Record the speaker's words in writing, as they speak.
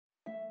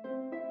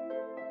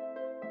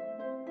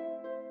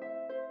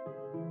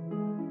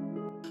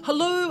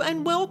Hello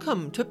and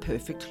welcome to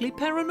Perfectly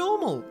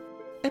Paranormal,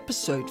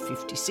 episode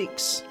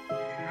 56.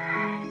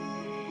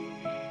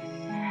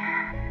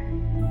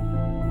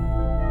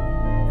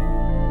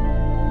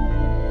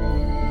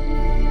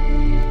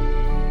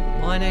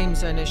 My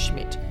name's Anna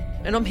Schmidt,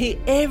 and I'm here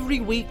every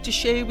week to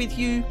share with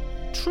you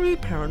true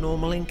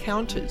paranormal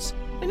encounters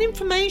and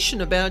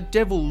information about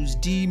devils,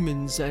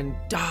 demons, and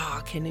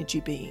dark energy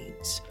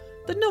beings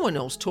that no one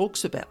else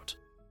talks about.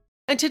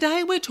 And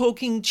today we're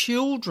talking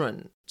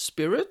children,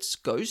 spirits,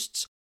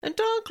 ghosts, and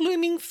dark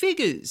looming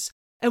figures,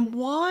 and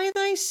why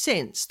they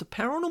sense the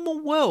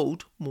paranormal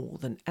world more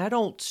than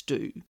adults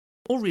do,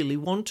 or really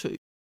want to.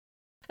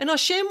 And I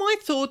share my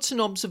thoughts and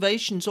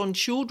observations on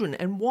children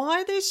and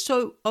why they're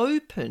so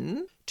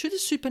open to the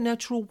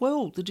supernatural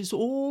world that is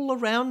all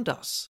around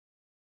us.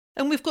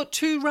 And we've got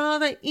two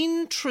rather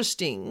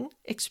interesting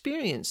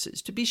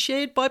experiences to be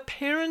shared by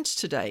parents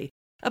today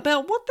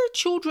about what their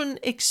children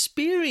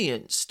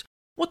experienced,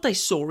 what they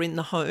saw in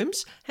the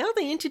homes, how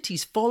the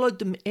entities followed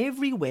them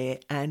everywhere,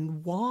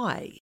 and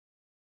why.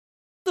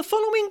 The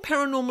following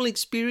paranormal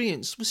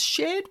experience was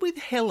shared with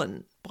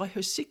Helen by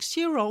her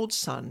 6-year-old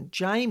son,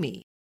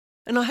 Jamie.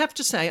 And I have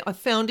to say, I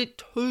found it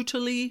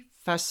totally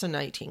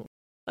fascinating,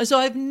 as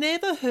I've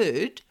never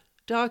heard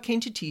dark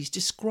entities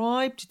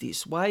described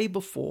this way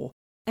before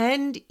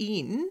and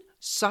in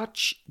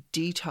such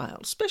detail,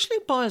 especially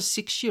by a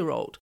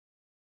 6-year-old.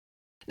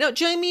 Now,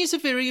 Jamie is a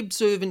very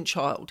observant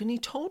child, and he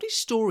told his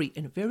story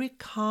in a very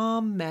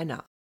calm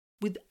manner,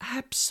 with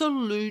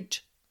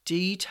absolute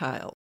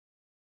detail.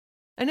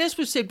 And as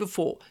we've said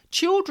before,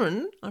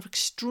 children are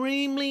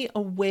extremely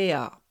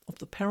aware of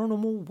the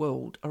paranormal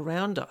world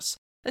around us,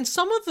 and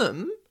some of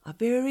them are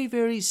very,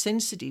 very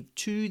sensitive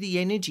to the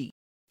energy,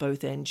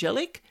 both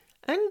angelic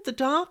and the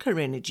darker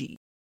energy.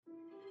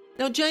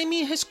 Now,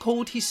 Jamie has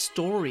called his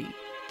story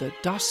The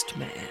Dust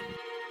Man.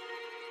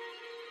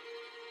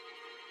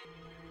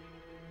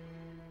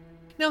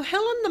 Now,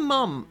 Helen the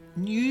mum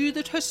knew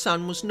that her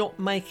son was not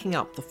making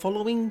up the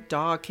following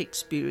dark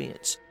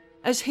experience,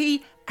 as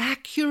he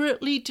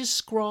accurately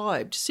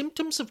described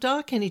symptoms of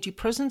dark energy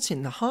presence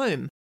in the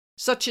home,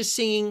 such as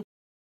seeing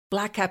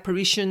black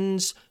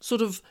apparitions,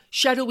 sort of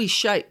shadowy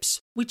shapes,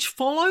 which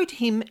followed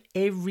him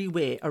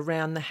everywhere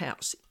around the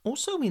house,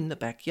 also in the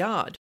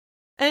backyard.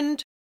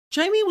 And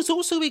Jamie was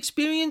also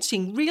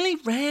experiencing really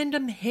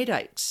random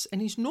headaches,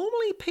 and his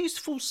normally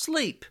peaceful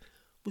sleep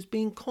was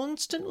being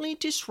constantly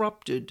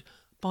disrupted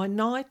by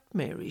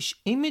nightmarish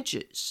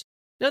images.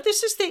 Now,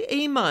 this is the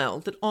email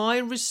that I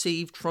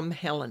received from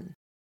Helen.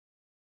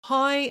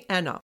 Hi,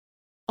 Anna.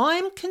 I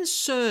am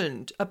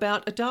concerned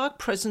about a dark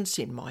presence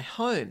in my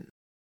home.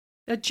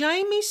 Now,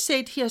 Jamie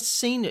said he has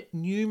seen it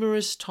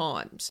numerous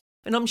times,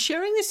 and I'm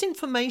sharing this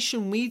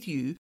information with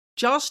you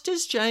just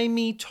as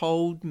Jamie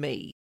told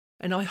me,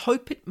 and I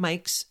hope it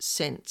makes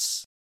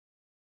sense.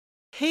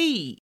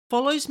 He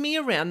follows me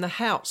around the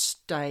house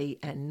day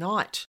and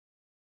night.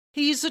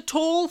 He is a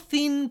tall,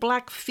 thin,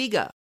 black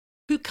figure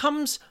who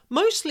comes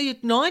mostly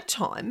at night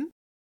time,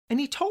 and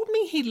he told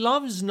me he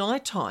loves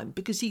night time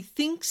because he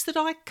thinks that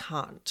I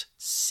can't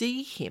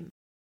see him,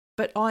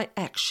 but I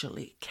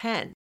actually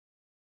can.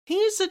 He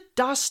is a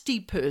dusty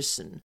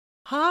person,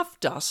 half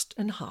dust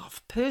and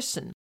half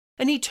person,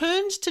 and he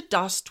turns to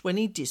dust when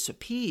he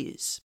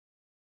disappears.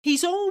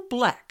 He's all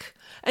black,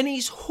 and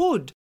his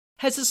hood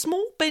has a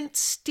small bent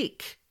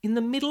stick in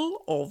the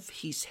middle of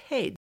his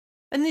head,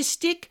 and this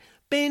stick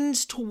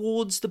bends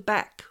towards the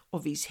back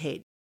of his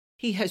head.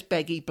 He has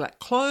baggy black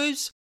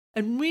clothes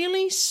and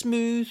really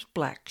smooth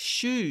black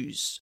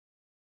shoes.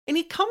 And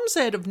he comes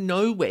out of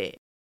nowhere,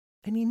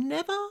 and he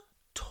never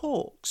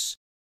talks.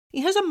 He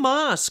has a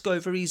mask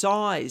over his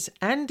eyes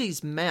and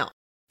his mouth,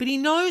 but he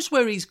knows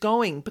where he's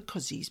going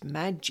because he's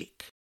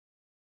magic.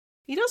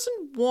 He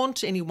doesn't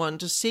want anyone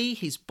to see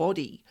his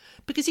body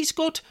because he's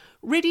got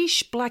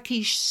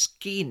reddish-blackish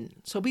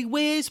skin, so he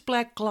wears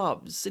black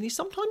gloves, and he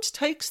sometimes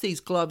takes these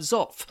gloves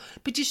off,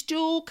 but you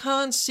still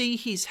can't see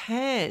his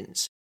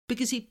hands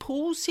because he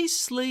pulls his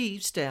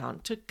sleeves down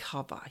to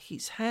cover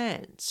his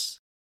hands.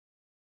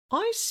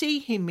 I see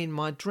him in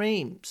my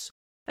dreams,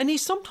 and he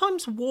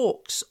sometimes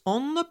walks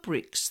on the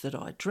bricks that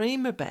I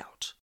dream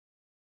about.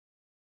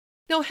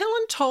 Now,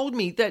 Helen told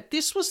me that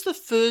this was the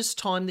first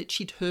time that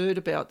she'd heard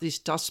about this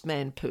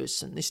dustman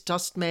person, this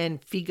dustman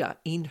figure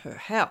in her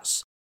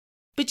house.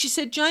 But she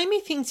said Jamie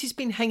thinks he's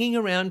been hanging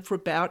around for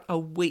about a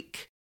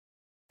week.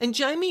 And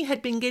Jamie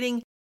had been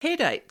getting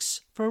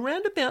headaches for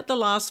around about the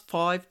last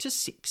 5 to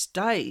 6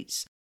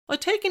 days.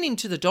 I'd taken him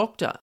to the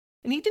doctor,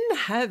 and he didn't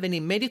have any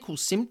medical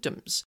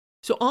symptoms.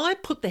 So I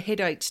put the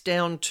headaches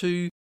down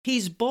to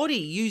his body,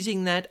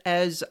 using that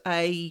as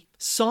a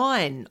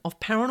sign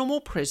of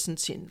paranormal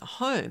presence in the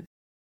home.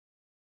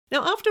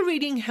 Now, after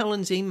reading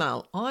Helen's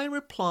email, I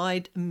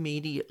replied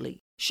immediately,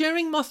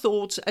 sharing my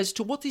thoughts as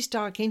to what this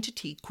dark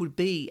entity could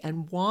be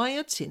and why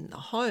it's in the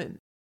home.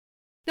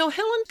 Now,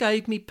 Helen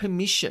gave me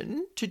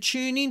permission to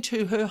tune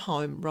into her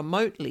home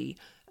remotely,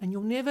 and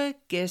you'll never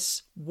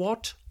guess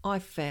what I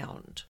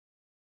found.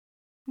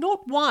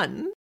 Not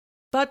one,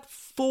 but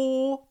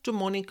 4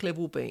 demonic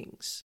level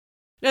beings.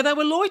 Now, they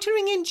were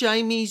loitering in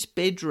Jamie's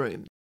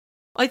bedroom.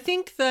 I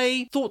think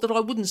they thought that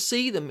I wouldn't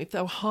see them if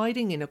they were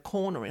hiding in a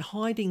corner and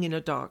hiding in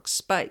a dark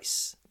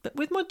space. But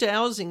with my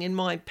dowsing and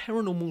my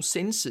paranormal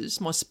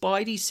senses, my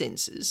spidey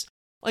senses,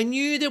 I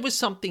knew there was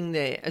something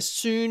there as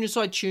soon as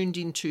I tuned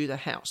into the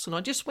house. And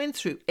I just went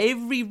through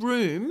every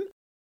room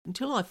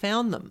until I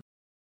found them.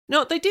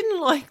 Now, they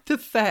didn't like the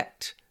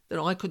fact that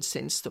I could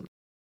sense them.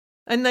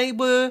 And they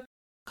were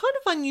kind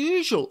of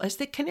unusual, as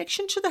their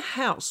connection to the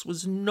house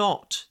was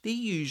not the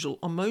usual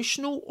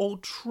emotional or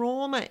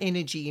trauma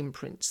energy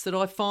imprints that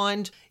I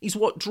find is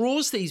what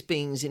draws these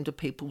beings into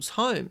people's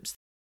homes.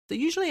 They're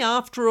usually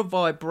after a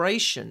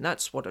vibration,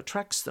 that's what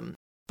attracts them.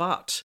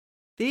 But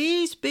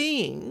these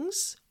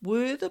beings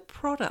were the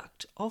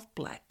product of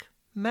black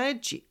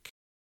magic.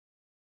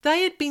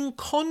 They had been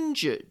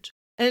conjured,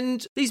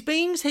 and these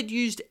beings had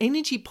used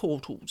energy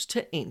portals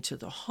to enter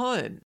the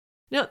home.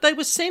 Now, they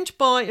were sent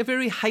by a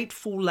very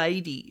hateful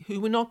lady who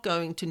we're not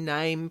going to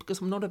name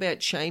because I'm not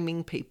about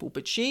shaming people,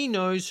 but she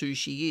knows who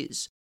she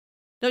is.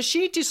 Now,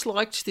 she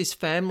disliked this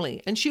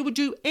family and she would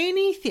do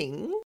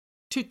anything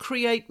to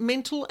create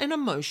mental and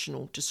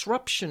emotional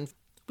disruption,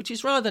 which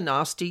is rather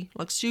nasty.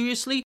 Like,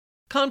 seriously,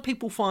 can't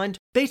people find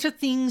better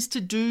things to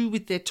do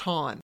with their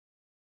time?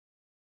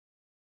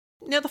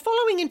 Now, the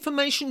following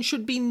information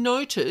should be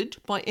noted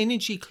by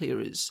energy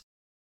clearers.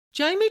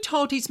 Jamie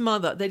told his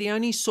mother that he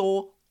only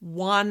saw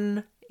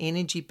one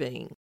energy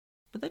being,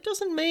 but that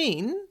doesn't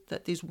mean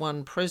that there's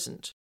one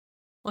present.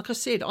 Like I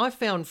said, I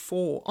found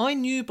 4. I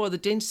knew by the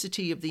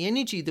density of the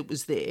energy that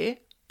was there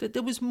that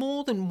there was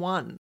more than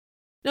one.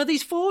 Now,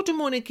 these 4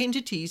 demonic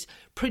entities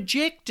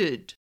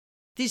projected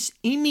this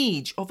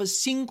image of a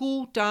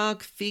single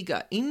dark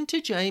figure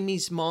into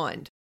Jamie's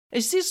mind,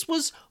 as this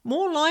was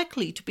more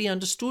likely to be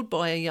understood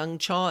by a young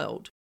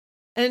child.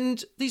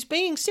 And these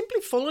beings simply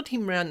followed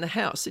him around the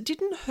house. It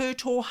didn't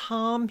hurt or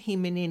harm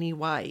him in any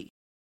way.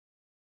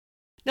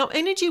 Now,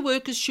 energy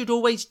workers should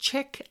always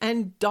check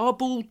and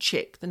double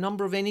check the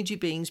number of energy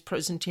beings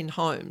present in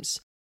homes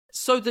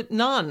so that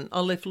none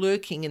are left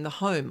lurking in the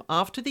home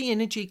after the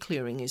energy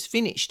clearing is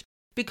finished.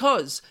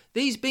 Because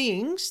these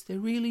beings, they're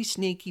really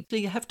sneaky.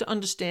 You have to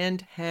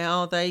understand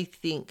how they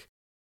think.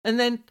 And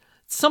then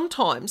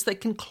sometimes they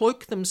can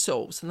cloak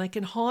themselves and they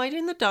can hide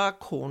in the dark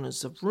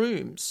corners of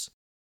rooms.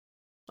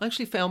 I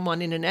actually found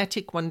one in an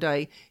attic one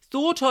day,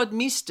 thought I'd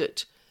missed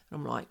it. And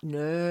I'm like,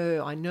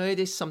 no, I know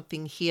there's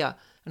something here.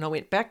 And I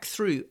went back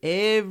through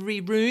every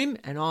room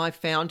and I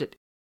found it.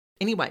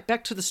 Anyway,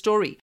 back to the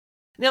story.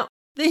 Now,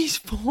 these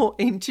 4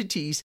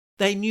 entities,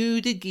 they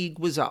knew the gig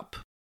was up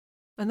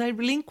and they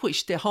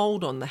relinquished their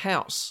hold on the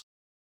house.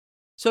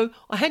 So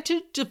I had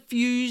to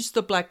diffuse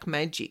the black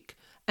magic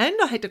and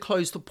I had to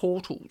close the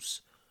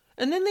portals.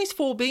 And then these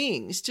 4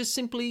 beings just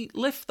simply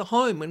left the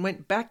home and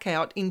went back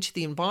out into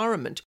the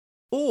environment,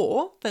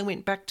 or they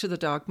went back to the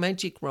dark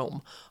magic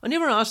realm. I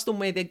never asked them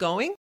where they're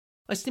going.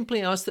 I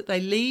simply asked that they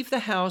leave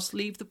the house,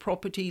 leave the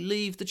property,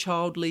 leave the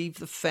child, leave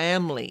the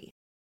family.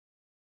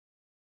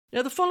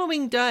 Now, the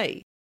following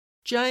day,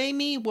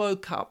 Jamie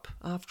woke up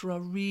after a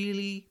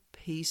really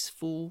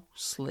peaceful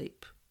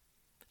sleep.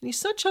 And he's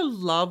such a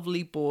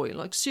lovely boy.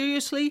 Like,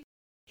 seriously,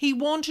 he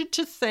wanted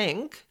to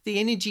thank the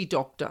energy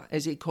doctor,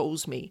 as he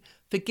calls me,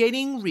 for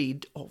getting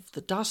rid of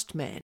the dust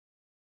man.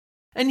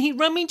 And he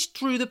rummaged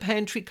through the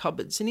pantry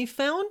cupboards and he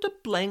found a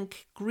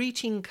blank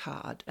greeting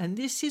card, and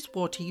this is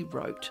what he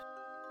wrote.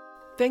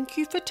 Thank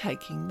you for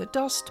taking the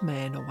dust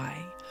man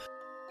away.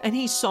 And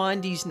he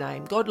signed his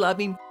name. God love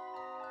him.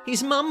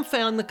 His mum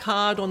found the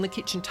card on the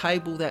kitchen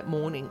table that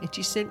morning and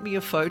she sent me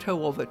a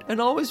photo of it.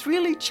 And I was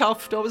really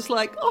chuffed. I was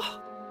like,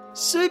 oh,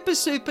 super,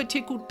 super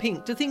tickled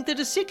pink to think that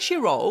a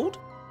 6-year-old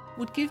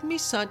would give me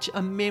such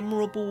a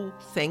memorable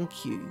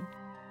thank you.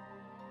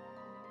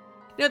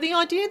 Now, the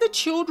idea that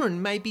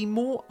children may be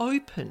more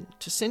open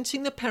to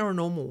sensing the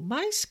paranormal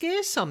may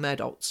scare some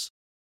adults.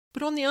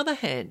 But on the other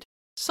hand,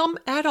 some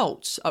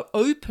adults are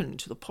open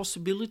to the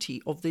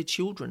possibility of their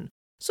children,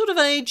 sort of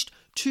aged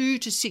 2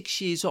 to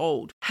 6 years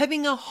old,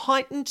 having a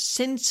heightened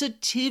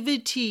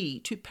sensitivity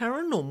to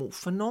paranormal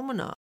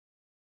phenomena.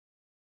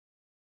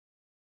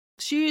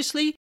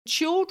 Seriously,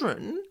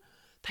 children,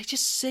 they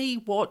just see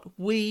what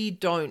we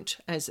don't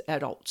as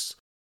adults.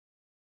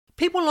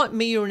 People like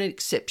me are an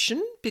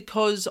exception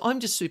because I'm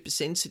just super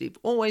sensitive,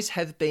 always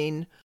have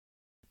been.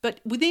 But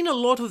within a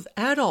lot of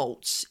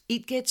adults,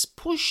 it gets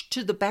pushed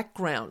to the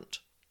background.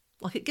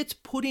 Like it gets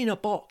put in a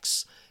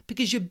box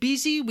because you're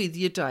busy with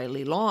your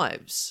daily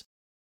lives.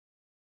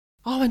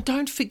 Oh, and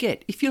don't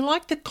forget, if you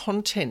like the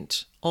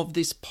content of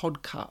this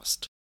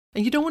podcast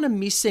and you don't want to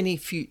miss any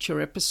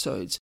future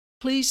episodes,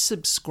 please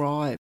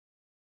subscribe.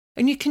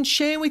 And you can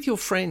share with your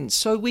friends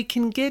so we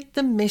can get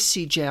the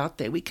message out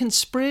there. We can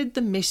spread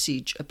the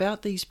message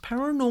about these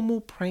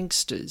paranormal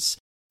pranksters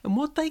and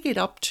what they get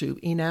up to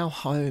in our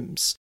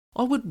homes.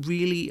 I would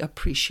really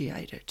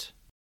appreciate it.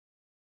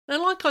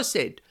 Now, like I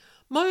said,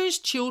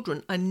 most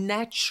children are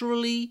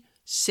naturally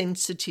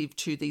sensitive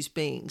to these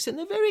beings and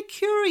they're very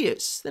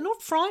curious. They're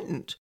not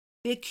frightened.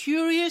 They're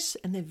curious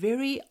and they're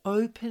very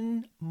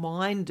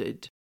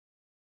open-minded.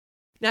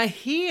 Now,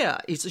 here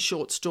is a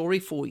short story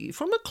for you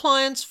from a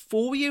client's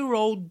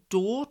 4-year-old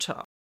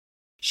daughter.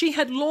 She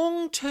had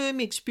long-term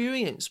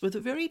experience with a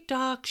very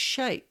dark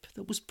shape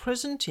that was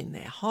present in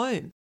their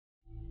home.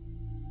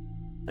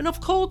 And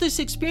I've called this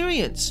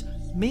experience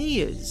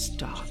Mia's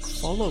Dark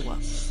Follower.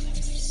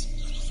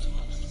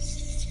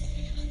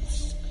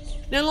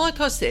 Now,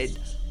 like I said,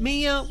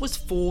 Mia was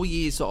 4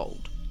 years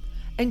old,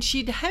 and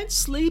she'd had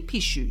sleep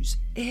issues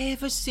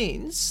ever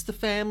since the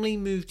family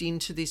moved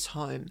into this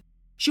home.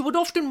 She would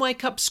often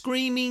wake up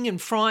screaming and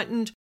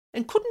frightened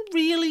and couldn't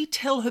really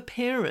tell her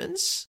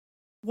parents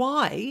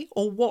why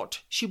or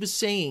what she was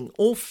seeing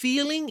or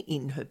feeling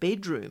in her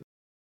bedroom.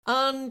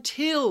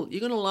 Until, you're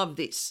going to love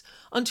this,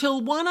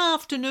 until one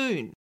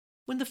afternoon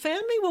when the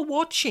family were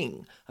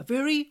watching a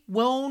very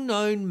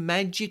well-known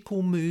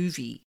magical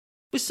movie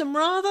with some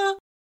rather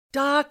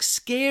dark,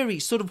 scary,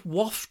 sort of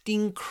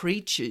wafting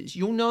creatures.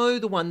 You'll know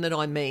the one that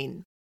I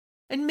mean.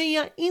 And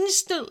Mia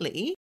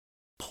instantly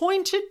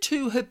pointed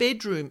to her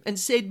bedroom and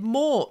said,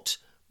 "Mort,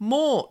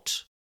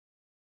 Mort."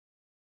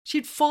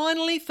 She'd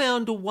finally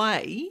found a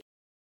way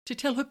to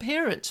tell her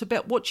parents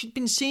about what she'd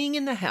been seeing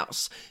in the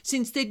house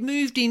since they'd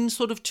moved in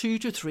sort of 2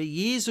 to 3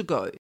 years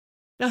ago.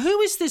 Now,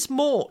 who is this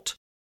Mort?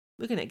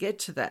 We're going to get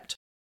to that.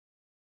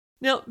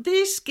 Now,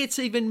 this gets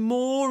even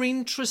more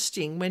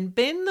interesting when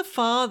Ben, the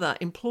father,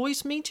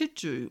 employs me to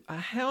do a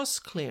house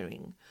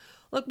clearing.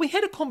 Like, we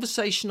had a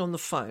conversation on the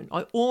phone.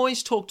 I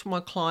always talk to my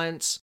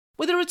clients,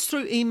 whether it's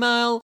through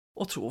email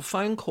or through a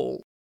phone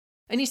call.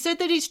 And he said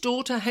that his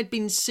daughter had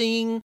been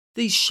seeing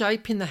these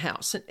shape in the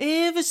house. And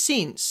ever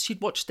since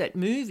she'd watched that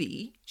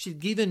movie, she'd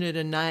given it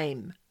a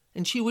name.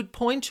 And she would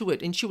point to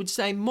it and she would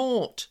say,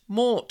 "Mort,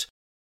 Mort."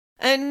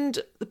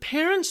 And the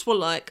parents were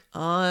like,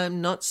 "I'm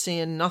not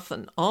seeing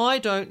nothing. I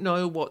don't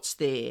know what's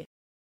there."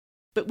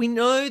 But we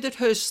know that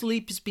her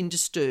sleep has been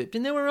disturbed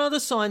and there were other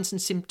signs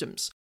and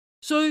symptoms.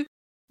 So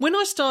when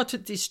I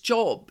started this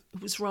job,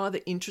 it was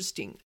rather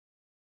interesting.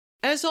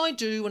 As I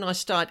do when I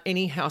start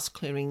any house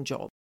clearing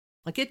job,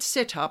 I get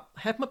set up,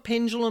 I have my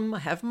pendulum, I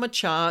have my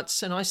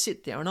charts, and I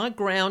sit there and I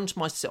ground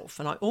myself.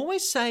 And I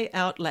always say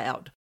out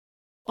loud,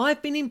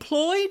 I've been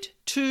employed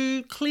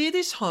to clear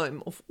this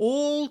home of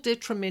all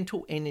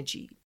detrimental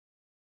energy.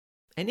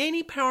 And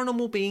any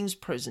paranormal beings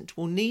present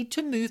will need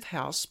to move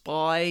house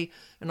by,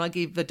 and I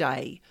give the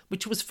day,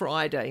 which was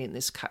Friday in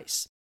this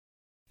case.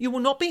 You will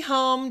not be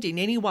harmed in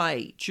any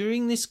way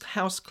during this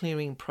house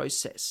clearing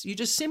process. You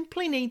just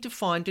simply need to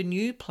find a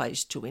new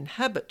place to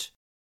inhabit.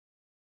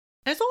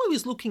 As I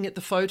was looking at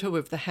the photo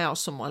of the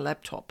house on my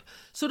laptop,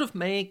 sort of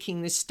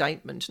making this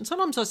statement, and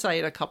sometimes I say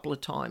it a couple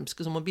of times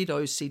because I'm a bit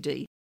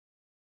OCD,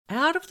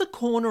 out of the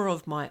corner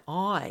of my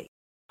eye,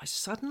 I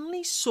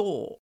suddenly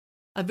saw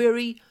a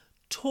very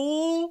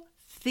tall,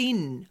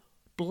 thin,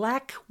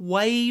 black,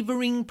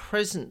 wavering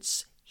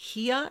presence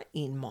here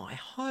in my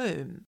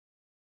home.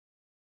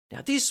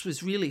 Now, this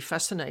was really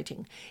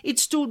fascinating. It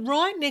stood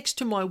right next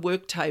to my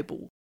work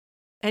table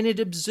and it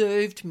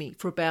observed me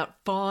for about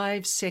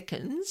 5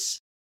 seconds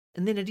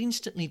and then it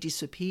instantly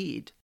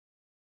disappeared.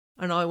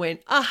 And I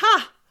went,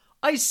 "Aha!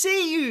 I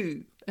see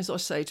you!" As I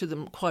say to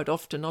them quite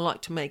often, I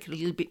like to make it a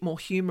little bit more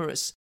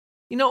humorous.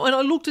 And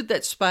I looked at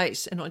that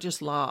space and I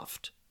just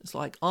laughed. It's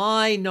like,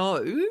 I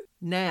know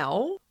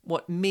now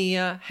what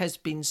Mia has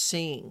been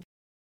seeing.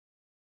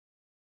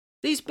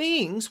 These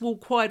beings will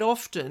quite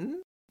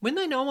often, when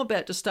they know I'm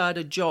about to start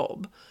a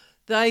job,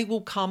 they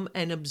will come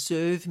and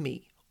observe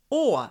me.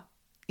 Or,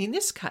 in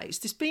this case,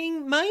 this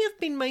being may have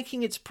been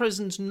making its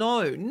presence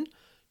known,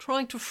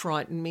 trying to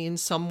frighten me in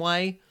some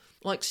way.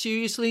 Like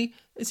seriously,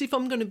 as if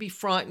I'm going to be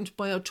frightened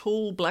by a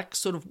tall black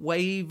sort of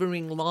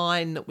wavering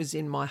line that was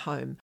in my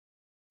home.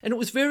 And it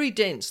was very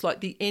dense,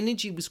 like the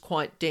energy was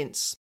quite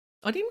dense.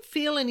 I didn't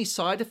feel any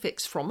side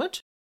effects from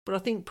it, but I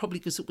think probably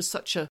because it was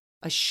such a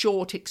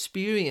short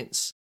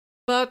experience.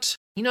 But,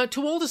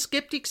 to all the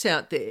skeptics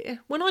out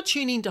there, when I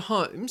tune into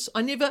homes,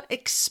 I never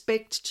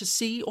expect to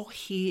see or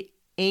hear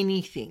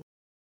anything.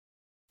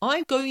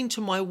 I go into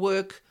my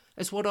work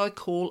as what I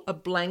call a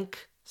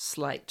blank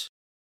slate.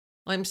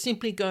 I'm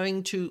simply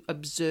going to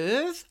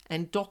observe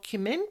and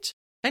document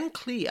and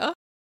clear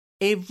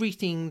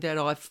everything that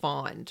I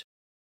find.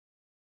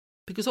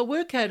 Because I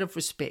work out of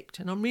respect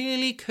and I'm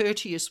really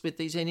courteous with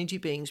these energy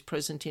beings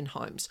present in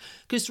homes.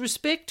 Because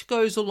respect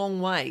goes a long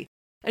way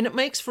and it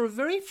makes for a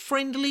very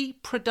friendly,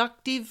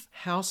 productive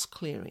house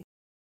clearing.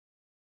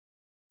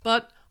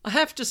 But I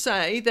have to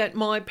say that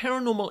my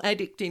paranormal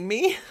addict in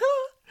me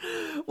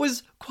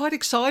was quite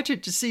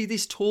excited to see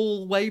this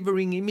tall,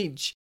 wavering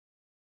image.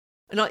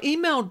 And I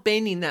emailed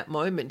Ben in that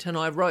moment and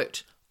I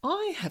wrote,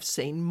 "I have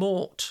seen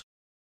Mort.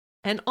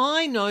 And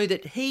I know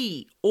that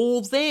he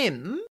or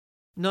them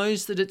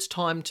knows that it's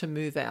time to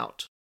move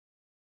out."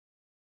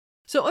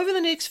 So over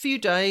the next few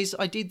days,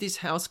 I did this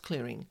house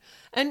clearing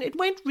and it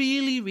went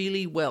really,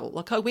 really well.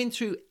 Like I went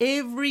through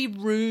every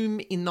room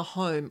in the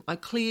home. I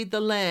cleared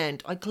the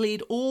land. I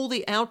cleared all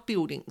the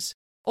outbuildings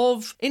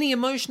of any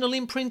emotional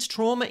imprints,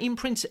 trauma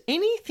imprints,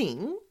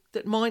 anything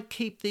that might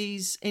keep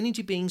these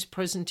energy beings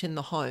present in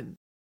the home.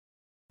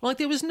 Like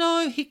there was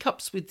no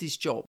hiccups with this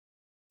job.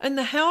 And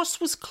the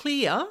house was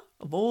clear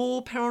of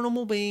all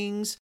paranormal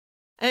beings,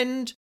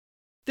 and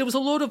there was a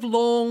lot of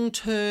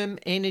long-term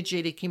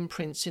energetic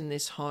imprints in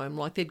this home,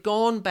 like they'd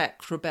gone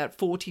back for about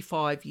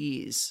 45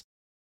 years.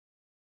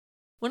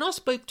 When I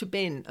spoke to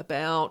Ben it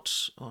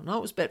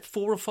was about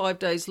 4 or 5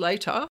 days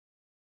later,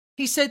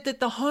 he said that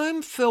the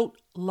home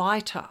felt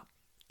lighter.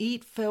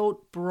 It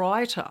felt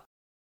brighter.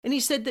 And he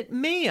said that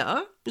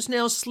Mia was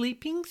now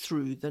sleeping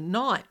through the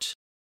night.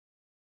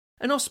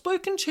 And I've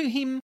spoken to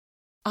him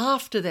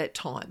after that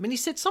time, and he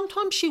said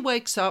sometimes she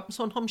wakes up,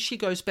 sometimes she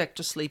goes back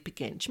to sleep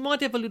again. She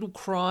might have a little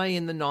cry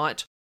in the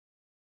night.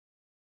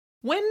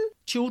 When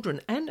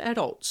children and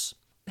adults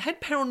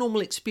had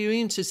paranormal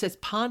experiences as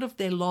part of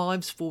their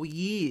lives for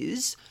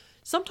years,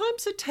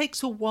 sometimes it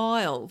takes a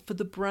while for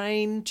the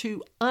brain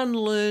to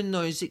unlearn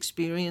those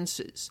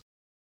experiences.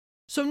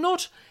 So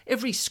not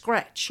every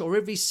scratch or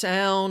every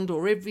sound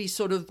or every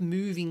sort of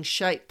moving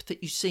shape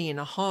that you see in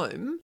a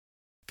home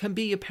can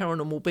be a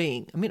paranormal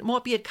being. I mean, it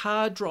might be a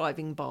car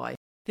driving by.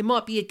 There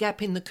might be a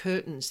gap in the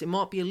curtains. There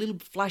might be a little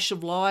flash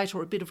of light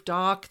or a bit of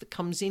dark that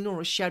comes in, or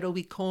a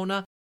shadowy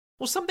corner,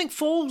 or something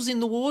falls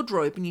in the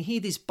wardrobe and you hear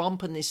this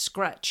bump and this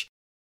scratch.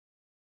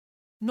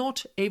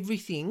 Not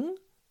everything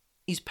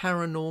is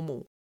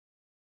paranormal.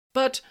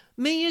 But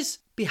Mia's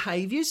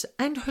behaviours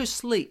and her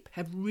sleep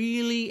have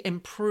really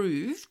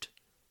improved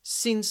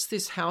since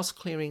this house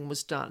clearing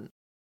was done.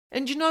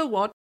 And you know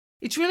what?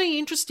 It's really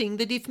interesting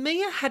that if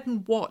Mia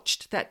hadn't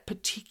watched that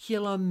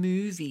particular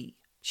movie,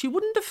 she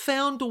wouldn't have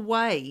found a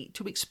way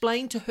to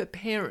explain to her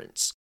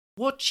parents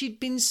what she'd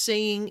been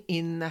seeing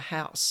in the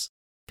house,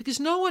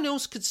 because no one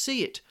else could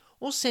see it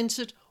or sense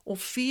it or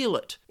feel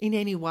it in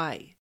any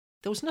way.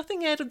 There was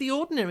nothing out of the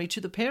ordinary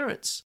to the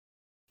parents.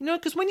 You know,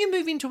 because when you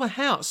move into a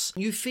house,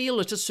 you feel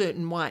it a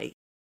certain way,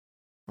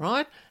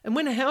 right? And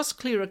when a house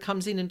clearer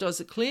comes in and does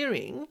a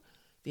clearing,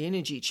 the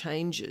energy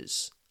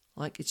changes.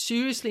 Like, it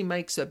seriously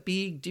makes a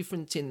big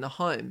difference in the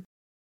home.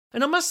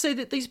 And I must say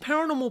that these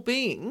paranormal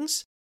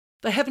beings,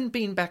 they haven't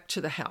been back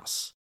to the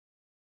house.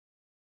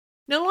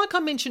 Now, like I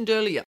mentioned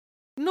earlier,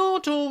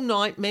 not all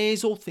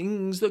nightmares or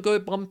things that go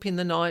bump in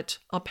the night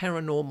are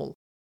paranormal.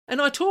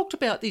 And I talked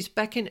about this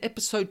back in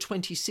episode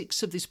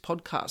 26 of this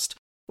podcast,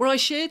 where I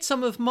shared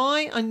some of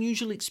my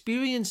unusual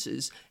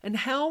experiences and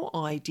how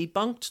I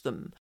debunked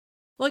them.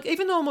 Like,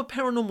 even though I'm a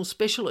paranormal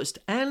specialist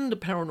and a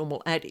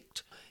paranormal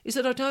addict, is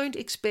that I don't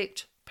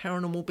expect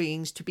paranormal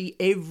beings to be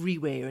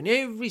everywhere in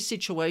every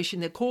situation.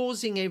 They're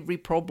causing every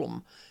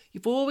problem.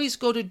 You've always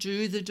got to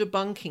do the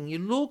debunking. You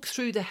look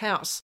through the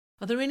house.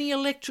 Are there any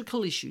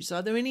electrical issues?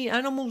 Are there any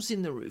animals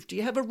in the roof? Do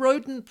you have a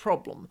rodent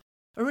problem?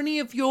 Are any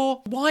of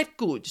your white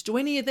goods, do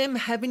any of them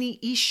have any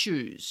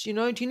issues? You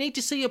know, do you need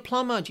to see a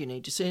plumber? Do you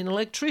need to see an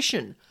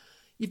electrician?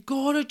 You've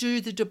got to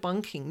do the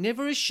debunking.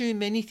 Never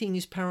assume anything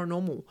is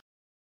paranormal.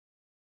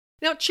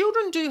 Now,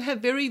 children do have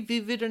very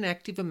vivid and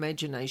active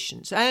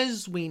imaginations,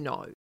 as we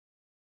know.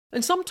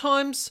 And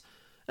sometimes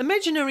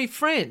imaginary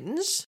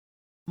friends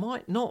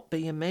might not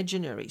be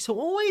imaginary. So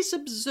always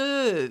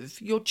observe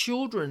your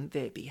children,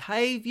 their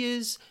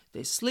behaviours,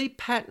 their sleep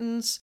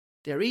patterns,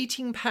 their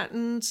eating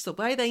patterns, the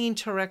way they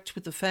interact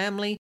with the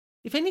family.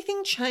 If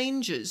anything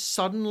changes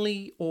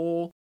suddenly,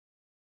 or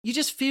you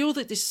just feel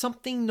that there's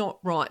something not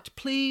right,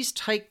 please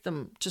take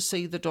them to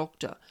see the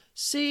doctor.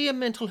 See a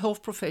mental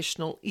health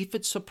professional if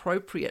it's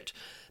appropriate.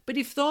 But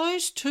if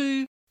those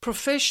two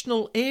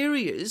professional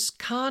areas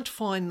can't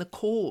find the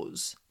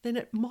cause, then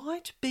it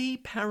might be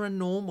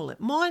paranormal. It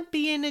might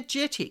be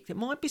energetic. There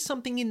might be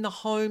something in the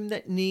home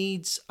that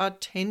needs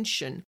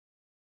attention.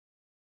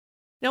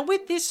 Now,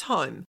 with this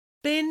home,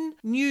 Ben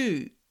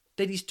knew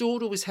that his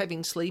daughter was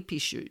having sleep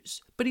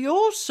issues, but he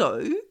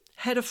also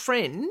had a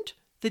friend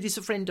that is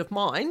a friend of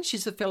mine.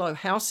 She's a fellow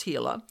house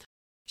healer.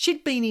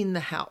 She'd been in the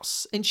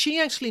house, and she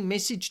actually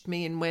messaged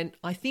me and went,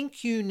 "I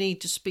think you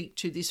need to speak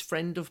to this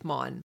friend of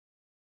mine."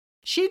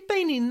 She'd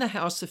been in the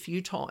house a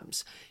few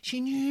times. She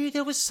knew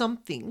there was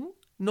something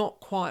not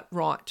quite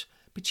right,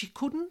 but she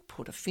couldn't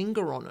put a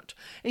finger on it.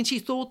 And she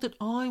thought that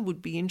I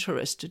would be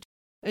interested.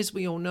 As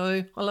we all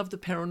know, I love the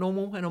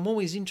paranormal, and I'm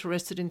always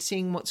interested in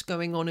seeing what's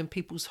going on in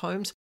people's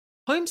homes.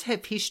 Homes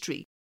have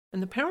history,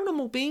 and the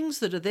paranormal beings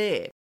that are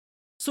there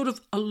sort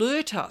of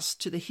alert us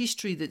to the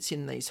history that's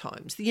in these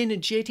homes, the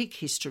energetic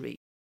history.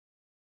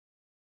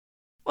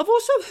 I've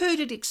also heard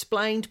it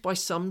explained by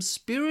some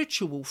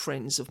spiritual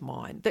friends of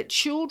mine that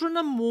children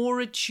are more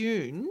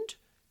attuned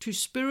to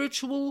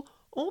spiritual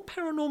or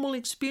paranormal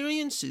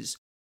experiences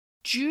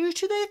due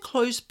to their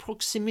close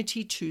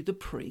proximity to the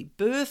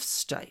pre-birth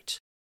state.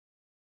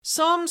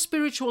 Some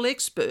spiritual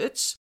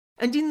experts,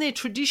 and in their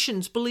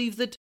traditions, believe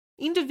that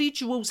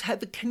individuals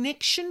have a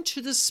connection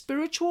to the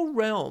spiritual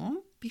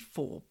realm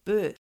before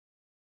birth.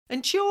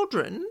 And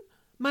children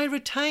may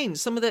retain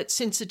some of that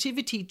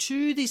sensitivity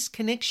to this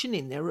connection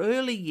in their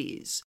early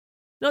years.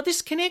 Now,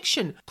 this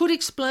connection could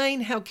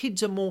explain how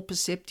kids are more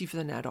perceptive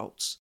than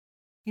adults.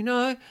 You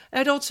know,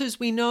 adults, as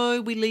we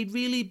know, we lead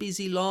really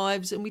busy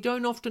lives and we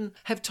don't often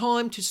have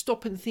time to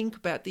stop and think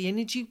about the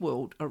energy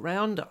world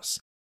around us.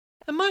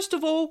 And most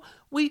of all,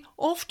 we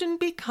often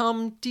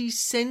become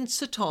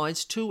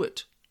desensitized to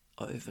it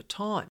over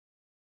time.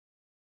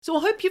 So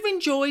I hope you've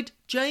enjoyed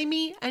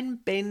Jamie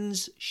and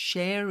Ben's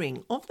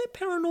sharing of their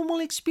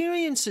paranormal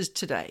experiences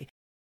today.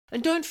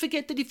 And don't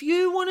forget that if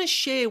you want to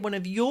share one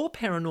of your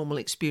paranormal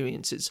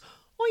experiences,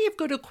 or you've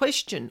got a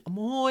question, I'm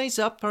always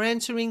up for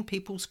answering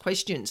people's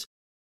questions.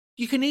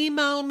 You can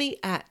email me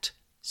at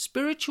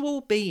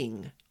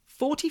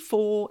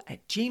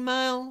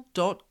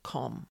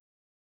spiritualbeing44@gmail.com.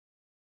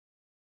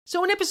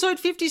 So in episode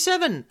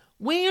 57,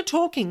 we're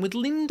talking with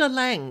Linda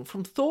Lang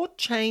from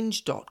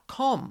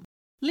thoughtchange.com.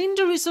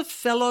 Linda is a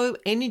fellow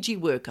energy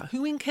worker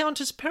who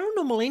encounters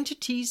paranormal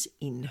entities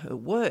in her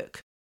work.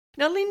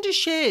 Now, Linda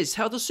shares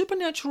how the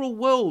supernatural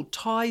world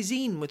ties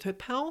in with her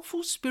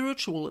powerful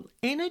spiritual and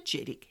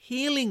energetic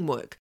healing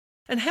work,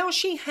 and how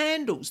she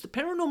handles the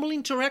paranormal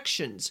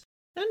interactions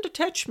and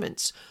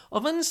attachments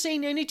of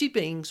unseen energy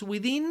beings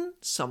within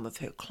some of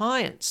her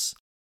clients.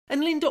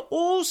 And Linda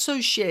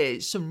also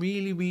shares some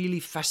really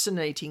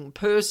fascinating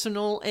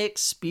personal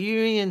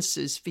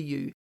experiences for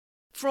you.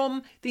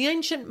 From the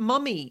ancient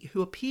mummy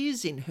who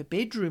appears in her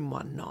bedroom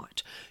one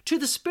night, to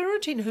the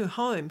spirit in her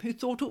home who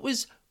thought it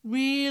was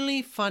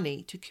really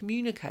funny to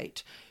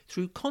communicate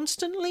through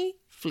constantly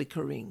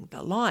flickering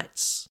the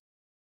lights.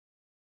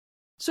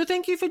 So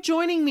thank you for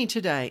joining me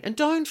today. And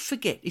don't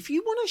forget, if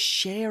you want to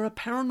share a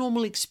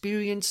paranormal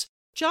experience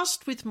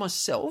just with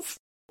myself,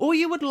 or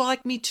you would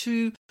like me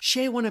to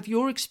share one of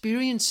your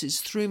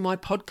experiences through my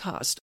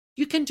podcast,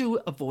 you can do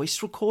a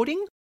voice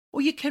recording,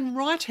 or you can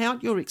write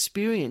out your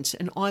experience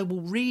and I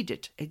will read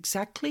it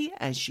exactly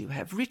as you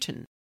have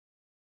written.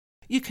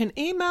 You can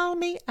email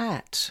me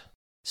at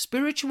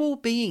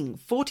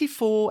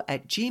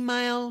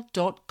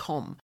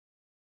spiritualbeing44@gmail.com.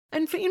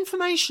 And for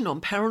information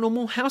on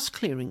paranormal house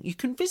clearing, you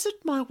can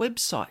visit my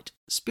website,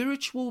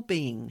 Spiritual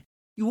Being.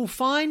 You will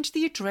find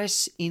the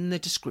address in the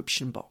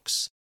description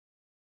box.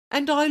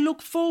 And I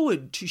look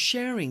forward to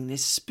sharing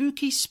this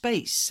spooky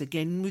space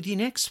again with you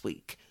next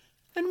week.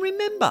 And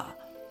remember,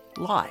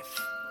 life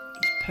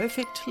is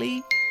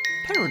perfectly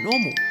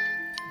paranormal.